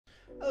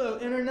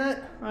Hello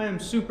internet, I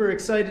am super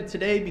excited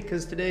today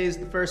because today is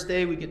the first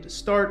day we get to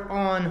start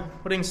on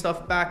putting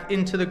stuff back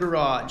into the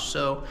garage.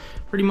 So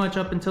pretty much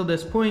up until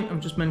this point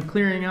I've just been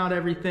clearing out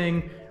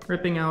everything,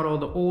 ripping out all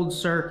the old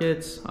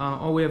circuits.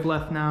 All we have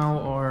left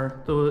now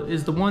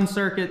is the one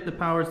circuit that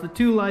powers the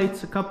two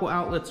lights, a couple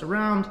outlets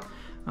around.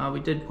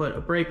 We did put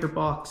a breaker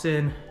box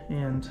in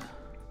and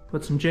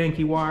put some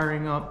janky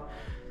wiring up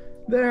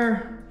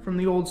there from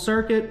the old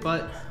circuit,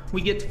 but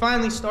we get to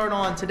finally start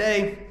on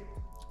today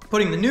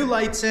putting the new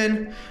lights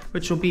in,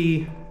 which will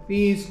be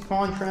these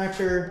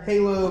contractor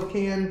halo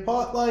can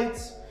pot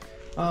lights.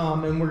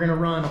 And we're gonna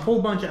run a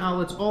whole bunch of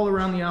outlets all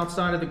around the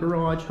outside of the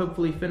garage,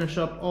 hopefully finish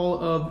up all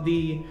of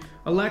the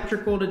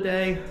electrical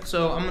today.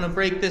 So I'm gonna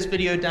break this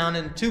video down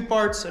into two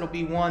parts. It'll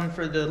be one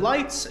for the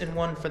lights and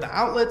one for the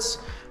outlets.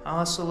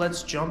 So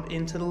let's jump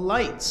into the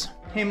lights.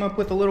 Came up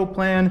with a little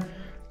plan.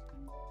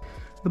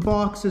 The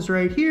box is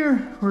right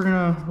here. We're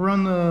gonna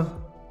run the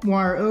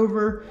wire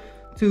over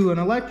to an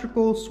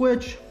electrical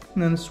switch,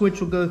 and then the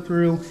switch will go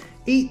through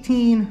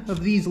 18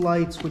 of these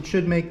lights, which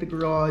should make the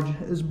garage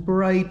as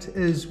bright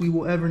as we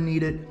will ever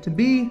need it to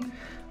be.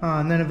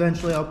 And then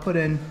eventually I'll put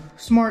in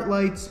smart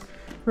lights.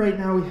 Right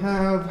now we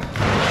have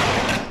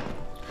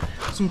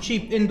some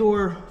cheap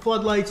indoor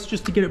floodlights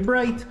just to get it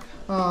bright.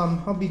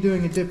 I'll be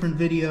doing a different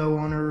video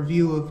on a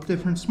review of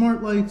different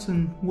smart lights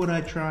and what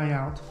I try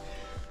out.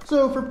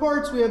 So for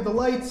parts, we have the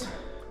lights,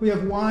 we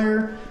have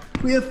wire,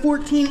 we have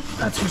 14,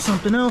 that's for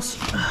something else.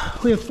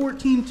 We have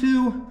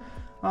 14-2,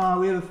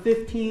 we have a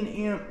 15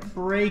 amp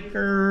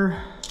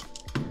breaker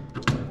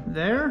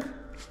there,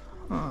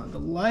 the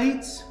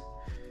lights,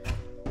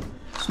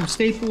 some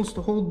staples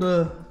to hold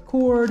the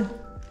cord,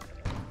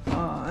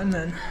 and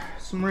then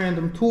some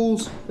random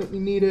tools that we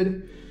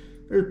needed.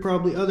 There's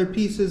probably other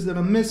pieces that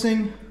I'm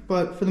missing,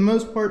 but for the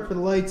most part, for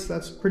the lights,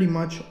 that's pretty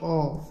much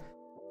all.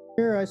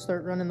 Here I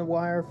start running the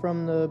wire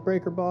from the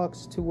breaker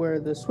box to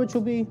where the switch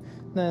will be.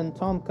 Then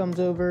Tom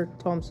comes over.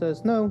 Tom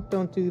says, no,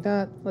 don't do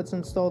that. Let's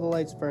install the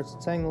lights first.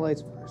 Let's hang the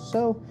lights first.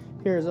 So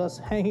here's us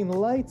hanging the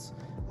lights.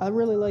 I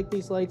really like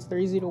these lights. They're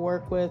easy to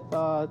work with.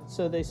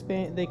 So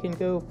they can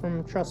go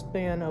from truss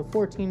span of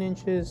 14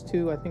 inches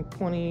to I think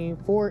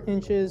 24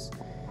 inches.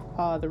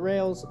 The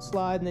rails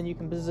slide, and then you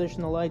can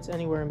position the lights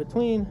anywhere in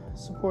between.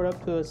 Support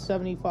up to a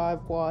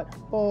 75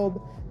 watt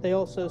bulb. They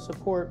also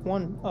support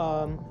one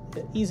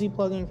easy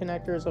plug-in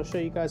connectors. I'll show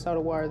you guys how to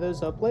wire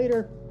those up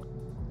later.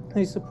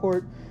 They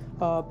support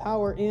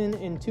power in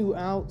and 2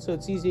 out, so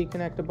it's easy to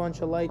connect a bunch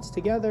of lights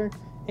together,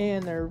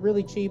 and they're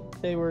really cheap.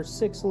 They were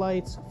 6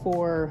 lights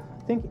for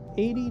I think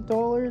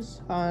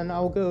 $80, and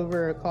I'll go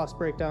over a cost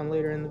breakdown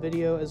later in the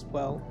video as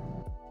well.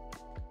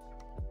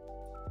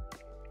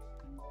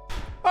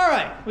 All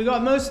right, we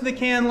got most of the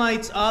can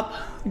lights up.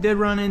 We did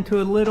run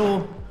into a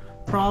little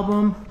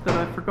problem that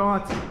I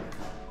forgot.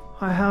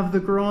 I have the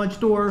garage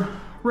door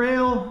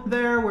rail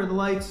there where the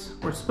lights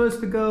were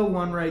supposed to go,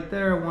 one right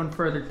there, one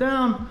further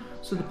down.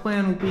 So the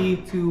plan will be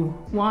to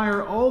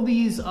wire all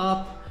these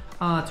up,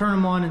 turn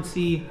them on and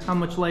see how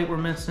much light we're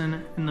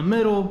missing in the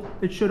middle.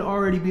 It should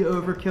already be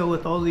overkill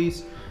with all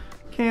these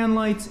can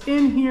lights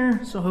in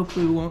here, so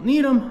hopefully we won't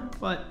need them.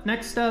 But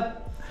next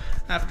step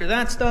after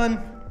that's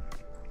done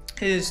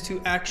is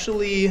to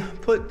actually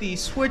put the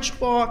switch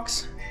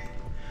box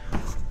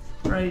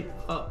right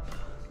up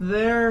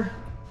there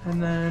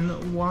and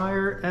then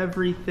wire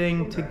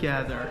everything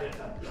together.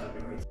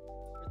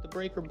 The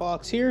breaker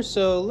box here,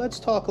 so let's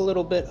talk a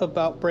little bit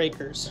about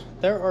breakers.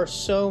 There are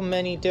so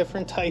many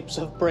different types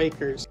of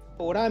breakers.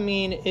 But what I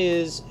mean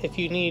is if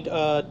you need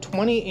a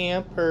 20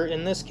 amp, or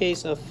in this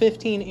case a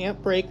 15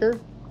 amp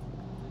breaker,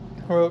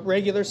 or a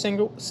regular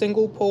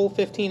single pole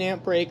 15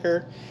 amp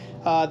breaker,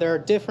 there are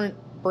different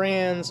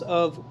brands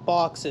of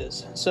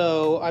boxes.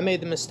 So I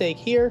made the mistake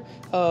here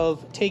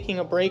of taking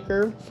a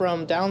breaker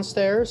from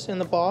downstairs in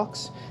the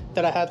box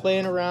that I had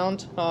laying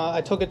around. I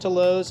took it to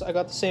Lowe's, I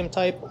got the same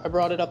type, I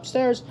brought it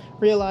upstairs,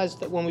 realized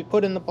that when we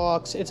put in the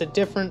box, it's a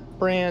different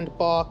brand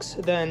box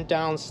than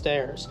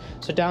downstairs.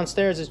 So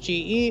downstairs is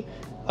GE,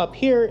 up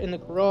here in the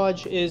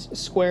garage is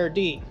Square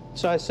D.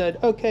 So I said,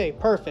 okay,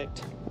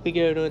 perfect. We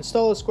go to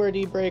install a Square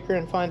D breaker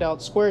and find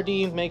out Square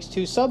D makes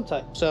 2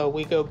 subtypes. So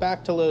we go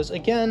back to Lowe's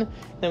again,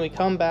 then we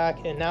come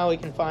back, and now we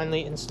can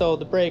finally install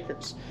the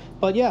breakers.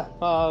 But yeah,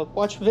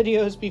 watch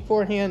videos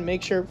beforehand,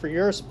 make sure for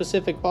your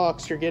specific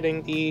box you're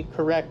getting the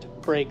correct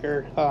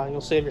breaker. You'll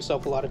save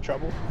yourself a lot of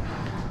trouble.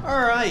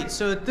 Alright,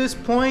 so at this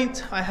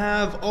point I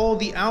have all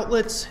the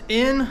outlets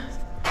in,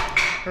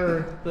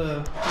 or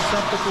the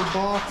receptacle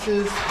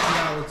boxes, the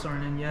outlets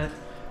aren't in yet,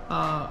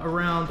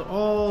 around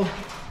all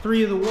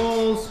 3 of the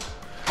walls.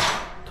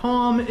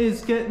 Tom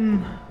is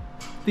getting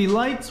the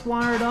lights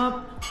wired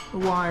up, the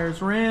wires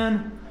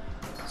ran,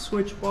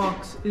 switch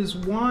box is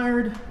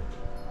wired.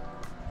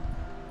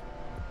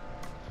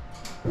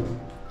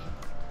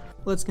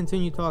 Let's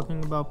continue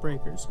talking about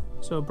breakers.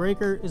 So a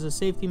breaker is a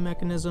safety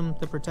mechanism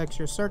that protects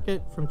your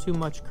circuit from too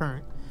much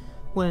current.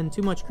 When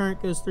too much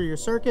current goes through your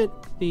circuit,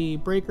 the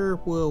breaker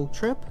will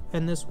trip,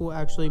 and this will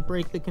actually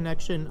break the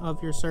connection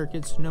of your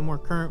circuit, so no more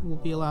current will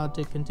be allowed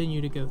to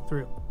continue to go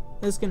through.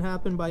 This can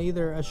happen by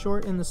either a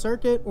short in the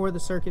circuit or the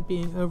circuit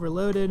being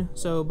overloaded,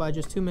 so by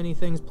just too many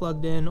things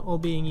plugged in all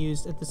being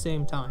used at the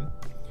same time.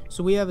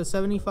 So we have a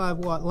 75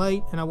 watt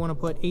light and I want to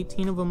put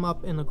 18 of them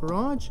up in the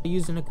garage. I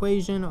used an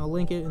equation, I'll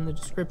link it in the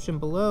description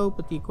below,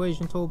 but the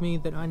equation told me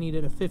that I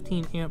needed a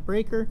 15 amp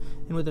breaker,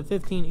 and with a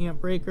 15 amp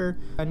breaker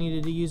I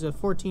needed to use a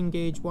 14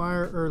 gauge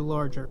wire or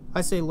larger. I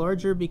say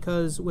larger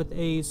because with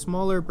a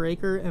smaller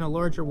breaker and a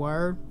larger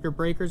wire, your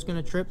breaker is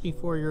going to trip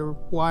before your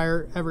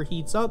wire ever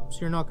heats up,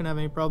 so you're not going to have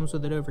any problems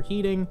with it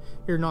overheating.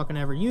 You're not going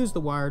to ever use the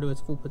wire to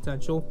its full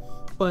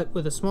potential. But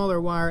with a smaller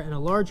wire and a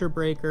larger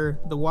breaker,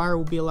 the wire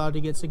will be allowed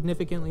to get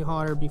significantly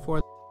hotter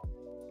before.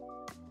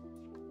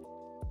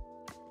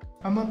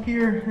 I'm up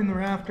here in the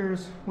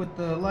rafters with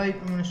the light.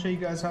 I'm going to show you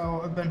guys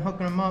how I've been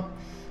hooking them up.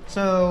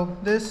 So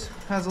this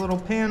has a little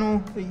panel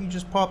that you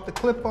just pop the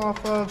clip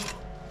off of.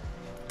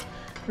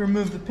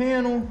 Remove the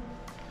panel.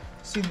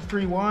 See the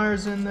 3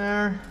 wires in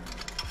there.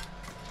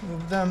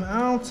 Move them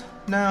out.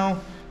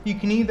 Now you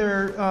can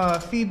either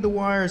feed the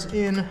wires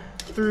in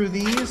through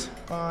these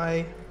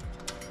by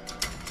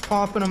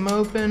popping them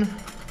open,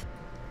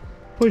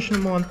 pushing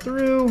them on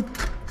through.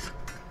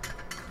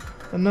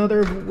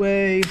 Another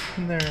way,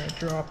 and there I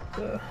dropped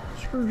the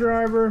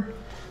screwdriver.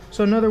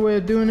 So another way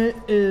of doing it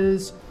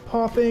is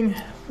popping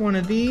one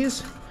of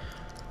these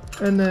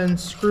and then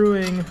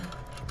screwing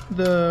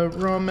the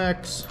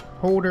Romex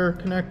holder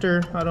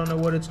connector, I don't know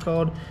what it's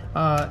called,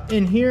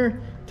 in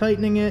here,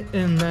 tightening it,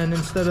 and then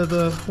instead of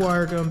the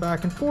wire going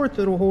back and forth,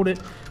 it'll hold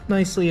it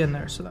nicely in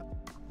there. So that.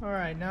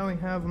 Alright, now we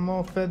have them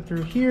all fed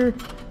through here.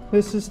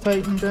 This is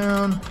tightened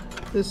down.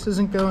 This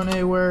isn't going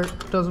anywhere.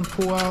 It doesn't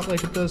pull out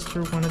like it does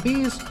through one of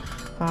these.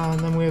 And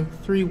then we have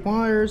 3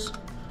 wires,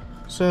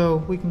 so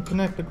we can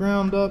connect the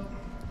ground up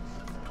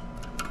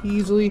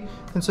easily.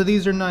 And so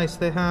these are nice.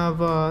 They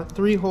have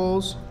 3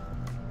 holes,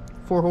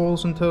 4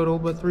 holes in total,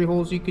 but 3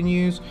 holes you can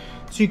use.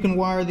 So you can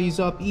wire these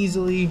up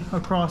easily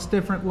across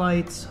different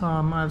lights.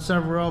 I have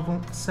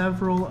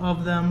several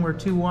of them where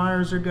 2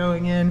 wires are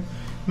going in.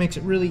 Makes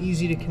it really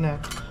easy to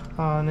connect.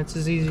 And it's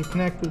as easy to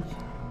connect with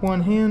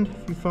one hand.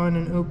 If you find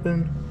an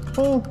open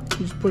hole,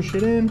 you just push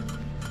it in,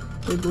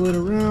 wiggle it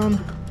around,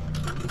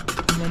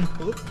 and then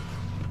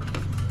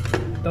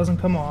it doesn't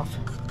come off.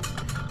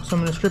 So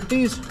I'm going to strip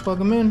these, plug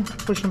them in,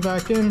 push them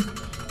back in.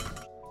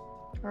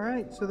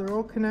 Alright, so they're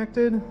all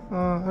connected.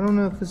 I don't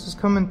know if this is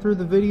coming through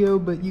the video,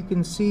 but you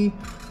can see,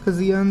 because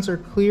the ends are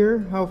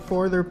clear, how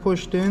far they're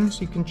pushed in.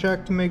 So you can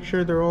check to make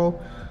sure they're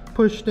all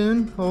pushed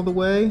in all the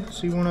way,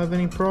 so you won't have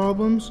any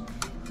problems.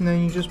 And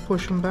then you just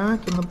push them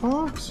back in the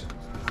box.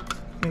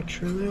 Make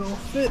sure they all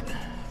fit.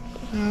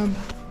 Grab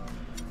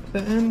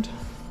the end,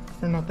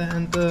 or not the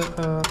end,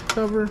 the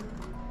cover.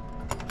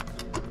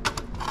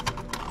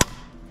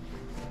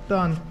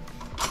 Done.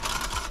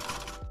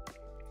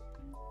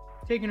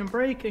 Taking a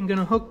break and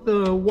gonna hook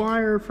the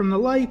wire from the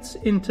lights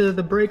into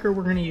the breaker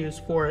we're gonna use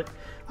for it.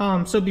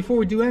 So before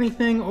we do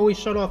anything, always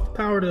shut off the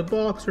power to the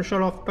box or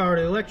shut off the power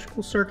to the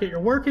electrical circuit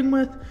you're working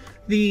with.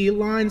 The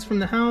lines from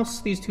the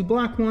house, these 2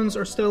 black ones,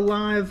 are still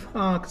live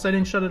because I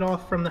didn't shut it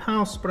off from the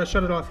house, but I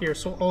shut it off here,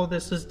 so all of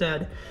this is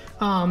dead.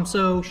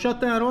 So shut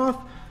that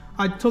off.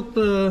 I took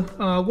the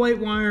white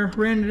wire,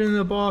 ran it into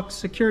the box,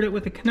 secured it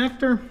with a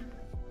connector,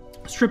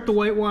 stripped the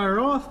white wire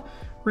off,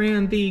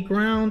 ran the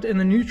ground and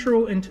the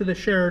neutral into the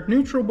shared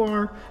neutral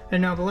bar,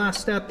 and now the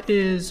last step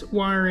is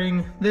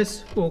wiring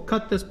this. We'll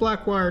cut this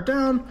black wire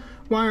down,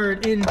 wire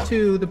it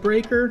into the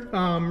breaker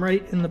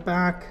right in the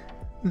back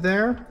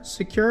there,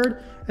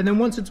 secured, and then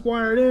once it's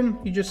wired in,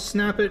 you just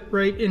snap it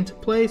right into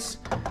place.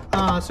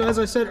 So as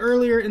I said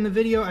earlier in the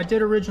video, I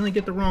did originally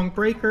get the wrong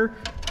breaker.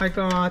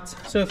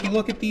 So if you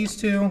look at these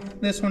 2,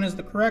 this one is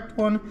the correct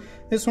one,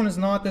 this one is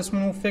not. This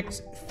one will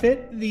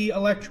fit the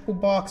electrical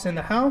box in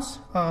the house,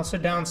 so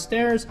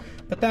downstairs,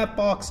 but that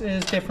box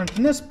is different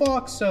than this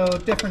box, so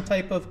different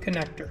type of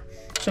connector.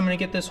 So I'm going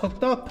to get this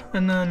hooked up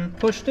and then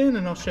pushed in,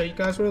 and I'll show you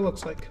guys what it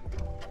looks like.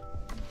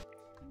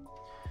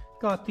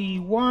 Got the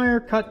wire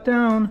cut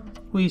down,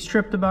 we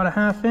stripped about a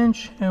 1/2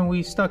 inch and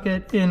we stuck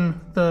it in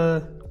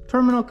the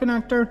terminal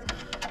connector.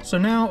 So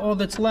now all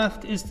that's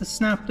left is to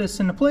snap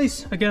this into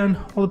place. Again,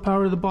 all the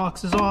power of the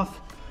box is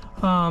off,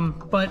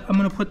 but I'm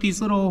gonna put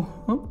these little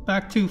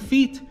back 2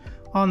 feet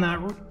on that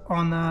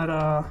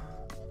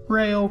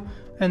rail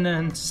and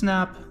then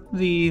snap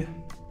the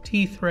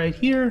teeth right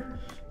here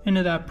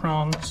into that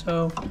prong.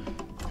 So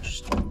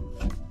just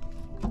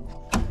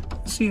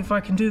see if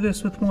I can do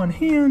this with one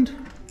hand.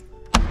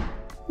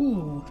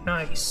 Ooh,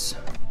 nice.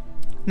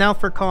 Now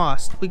for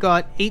cost, we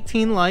got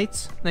 18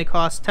 lights. They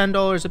cost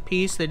 $10 a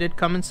piece. They did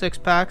come in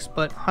 6-packs,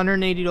 but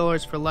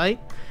 $180 for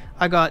light.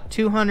 I got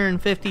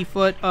 250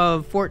 foot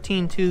of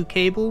 14-2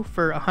 cable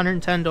for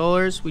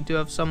 $110. We do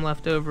have some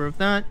left over of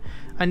that.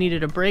 I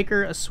needed a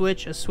breaker, a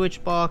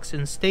switch box,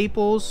 and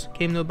staples.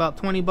 Came to about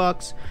 20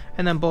 bucks.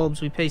 And then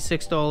bulbs, we pay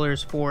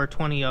 $6 for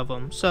 20 of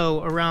them.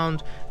 So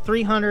around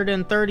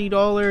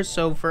 $330.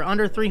 So for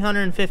under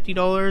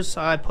 $350,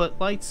 I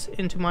put lights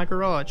into my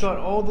garage. Got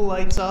all the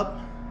lights up.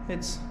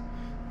 It's,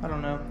 I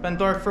don't know, been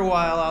dark for a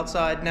while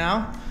outside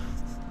now.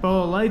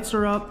 All the lights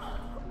are up,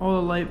 all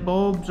the light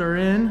bulbs are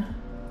in.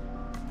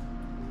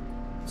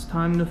 It's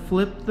time to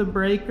flip the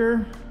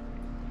breaker,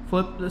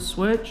 flip the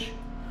switch,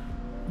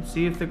 and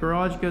see if the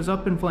garage goes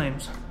up in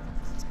flames.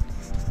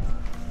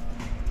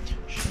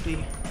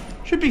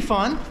 Should be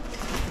fun.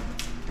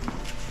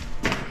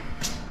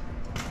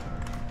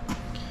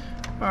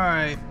 All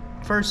right,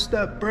 first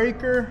step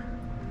breaker.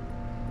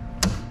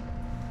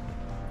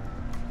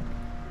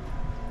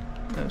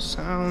 No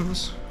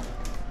sounds.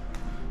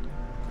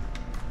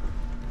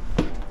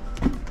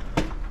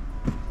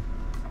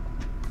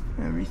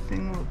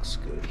 Everything looks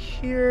good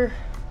here.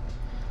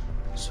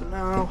 So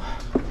now,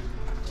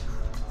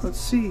 let's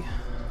see.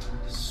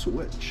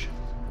 Switch.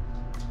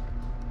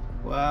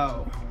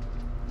 Wow.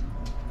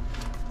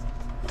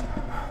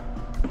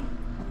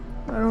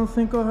 I don't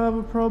think I'll have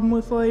a problem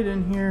with light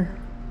in here.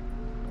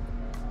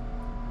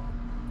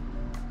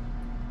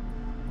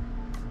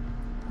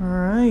 All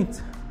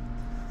right.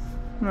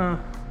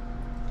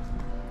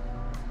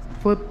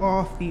 Flip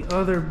off the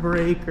other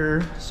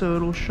breaker so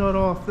it'll shut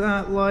off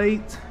that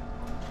light.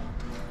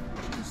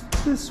 Just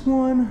this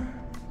one.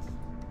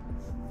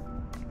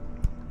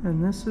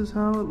 And this is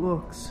how it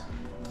looks.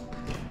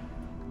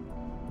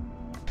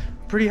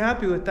 Pretty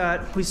happy with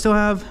that. I'll still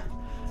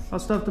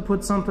have to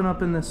put something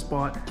up in this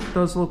spot. It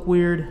does look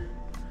weird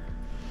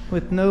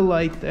with no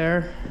light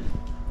there.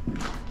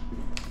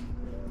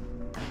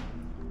 A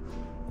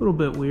little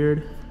bit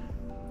weird.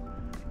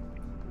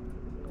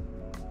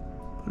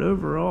 But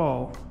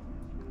overall,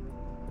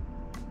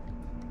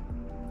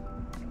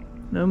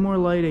 no more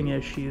lighting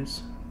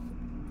issues.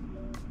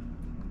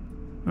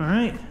 All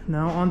right,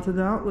 now onto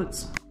the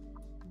outlets.